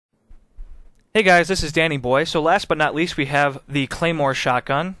Hey guys, this is Danny Boy. So last but not least, we have the Claymore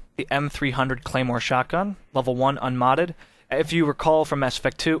shotgun, the M300 Claymore shotgun, level 1 unmodded. If you recall from Mass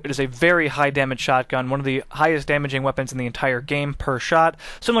Effect 2, it is a very high damage shotgun, one of the highest damaging weapons in the entire game per shot,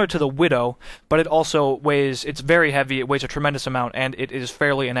 similar to the Widow, but it also weighs, it's very heavy, it weighs a tremendous amount, and it is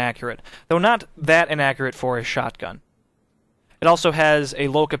fairly inaccurate, though not that inaccurate for a shotgun. It also has a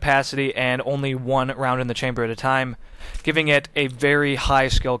low capacity and only one round in the chamber at a time, giving it a very high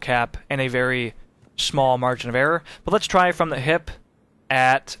skill cap and a very small margin of error. But let's try from the hip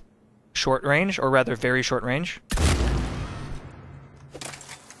at short range, or rather very short range.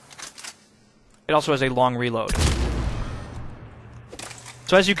 It also has a long reload.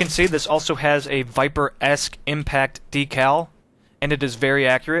 So as you can see, this also has a Viper-esque impact decal, and it is very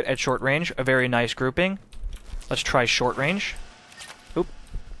accurate at short range, a very nice grouping. Let's try short range. Oop.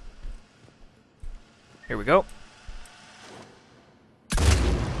 Here we go.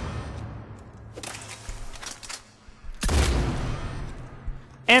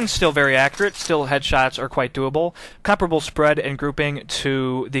 And still very accurate, still headshots are quite doable. Comparable spread and grouping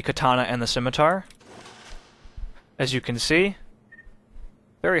to the katana and the scimitar. As you can see.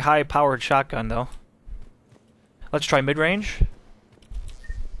 Very high powered shotgun though. Let's try mid-range.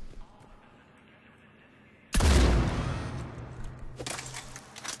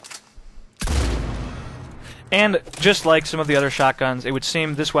 And just like some of the other shotguns, it would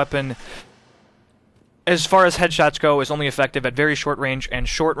seem this weapon, as far as headshots go, is only effective at very short range,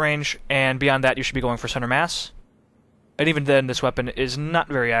 and beyond that you should be going for center mass. And even then, this weapon is not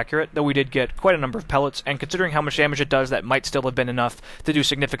very accurate, though we did get quite a number of pellets, and considering how much damage it does, that might still have been enough to do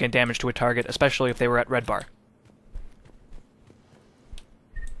significant damage to a target, especially if they were at red bar.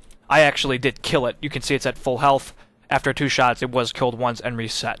 I actually did kill it. You can see it's at full health. After 2 shots, it was killed once and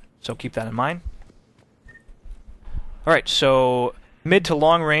reset, so keep that in mind. Alright, so mid to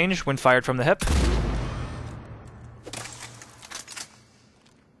long range when fired from the hip.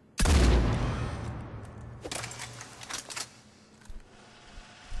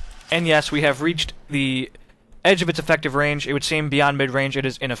 And yes, we have reached the edge of its effective range. It would seem beyond mid-range it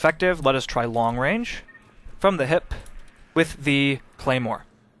is ineffective. Let us try long range from the hip with the Claymore.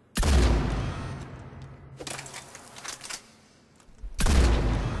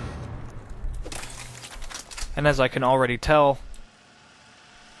 And as I can already tell,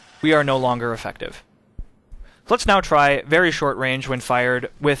 we are no longer effective. Let's now try very short range when fired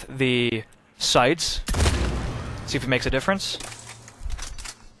with the sights. See if it makes a difference.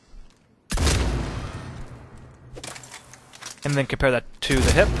 And then compare that to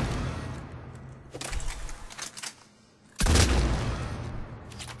the hip.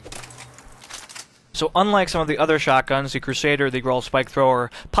 So unlike some of the other shotguns, the Crusader, the Growl Spike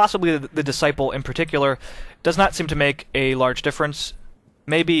Thrower, possibly the Disciple in particular, does not seem to make a large difference.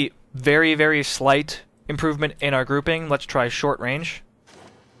 Maybe very, very slight improvement in our grouping. Let's try short range.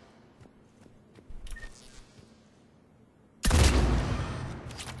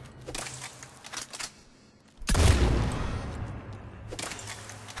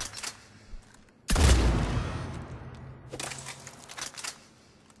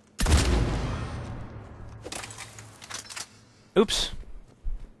 Oops.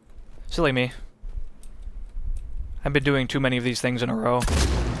 Silly me. I've been doing too many of these things in a row.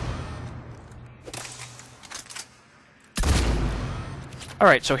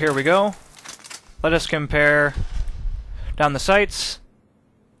 Alright, so here we go. Let us compare down the sights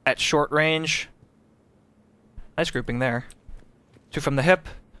at short range. Nice grouping there. To from the hip.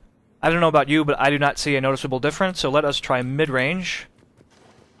 I don't know about you, but I do not see a noticeable difference, so let us try mid-range.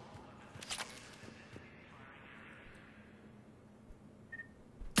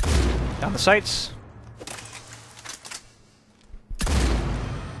 Down the sights.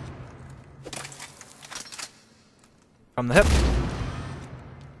 From the hip.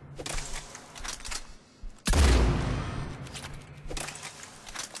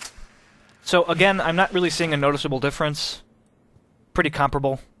 So again, I'm not really seeing a noticeable difference. Pretty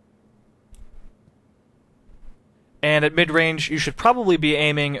comparable. And at mid-range, you should probably be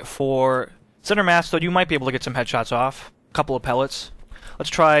aiming for center mass, though you might be able to get some headshots off. A couple of pellets. Let's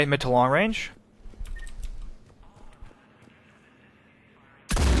try mid to long range.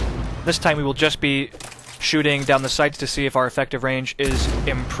 This time we will just be shooting down the sights to see if our effective range is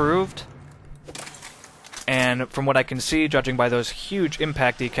improved. And from what I can see, judging by those huge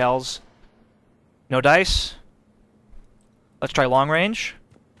impact decals, no dice. Let's try long range.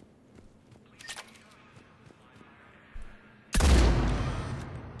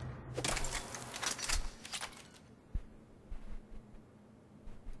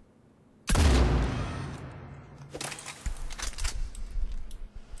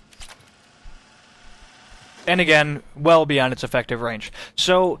 and again, well beyond its effective range.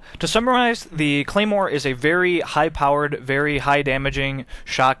 So, to summarize, the Claymore is a very high-powered, very high-damaging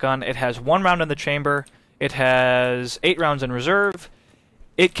shotgun. It has 1 round in the chamber. It has 8 rounds in reserve.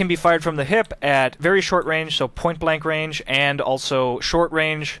 It can be fired from the hip at very short range, so point-blank range, and also short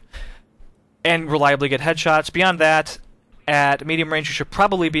range, and reliably get headshots. Beyond that, at medium range, you should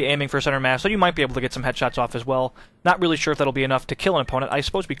probably be aiming for center mass, so you might be able to get some headshots off as well. Not really sure if that'll be enough to kill an opponent. I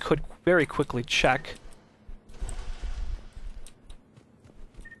suppose we could very quickly check.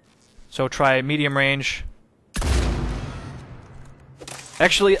 So try medium range.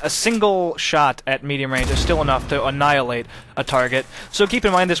 Actually, a single shot at medium range is still enough to annihilate a target. So keep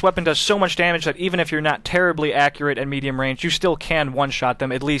in mind, this weapon does so much damage that even if you're not terribly accurate at medium range, you still can one-shot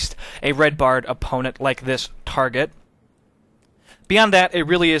them, at least a red-barred opponent like this target. Beyond that, it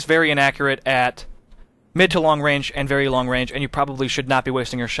really is very inaccurate at mid to long range and very long range, and you probably should not be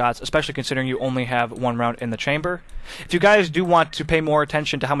wasting your shots, especially considering you only have 1 round in the chamber. If you guys do want to pay more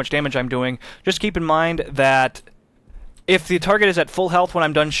attention to how much damage I'm doing, just keep in mind that if the target is at full health when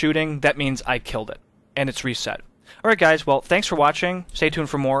I'm done shooting, that means I killed it, and it's reset. Alright guys, well, thanks for watching, stay tuned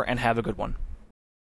for more, and have a good one.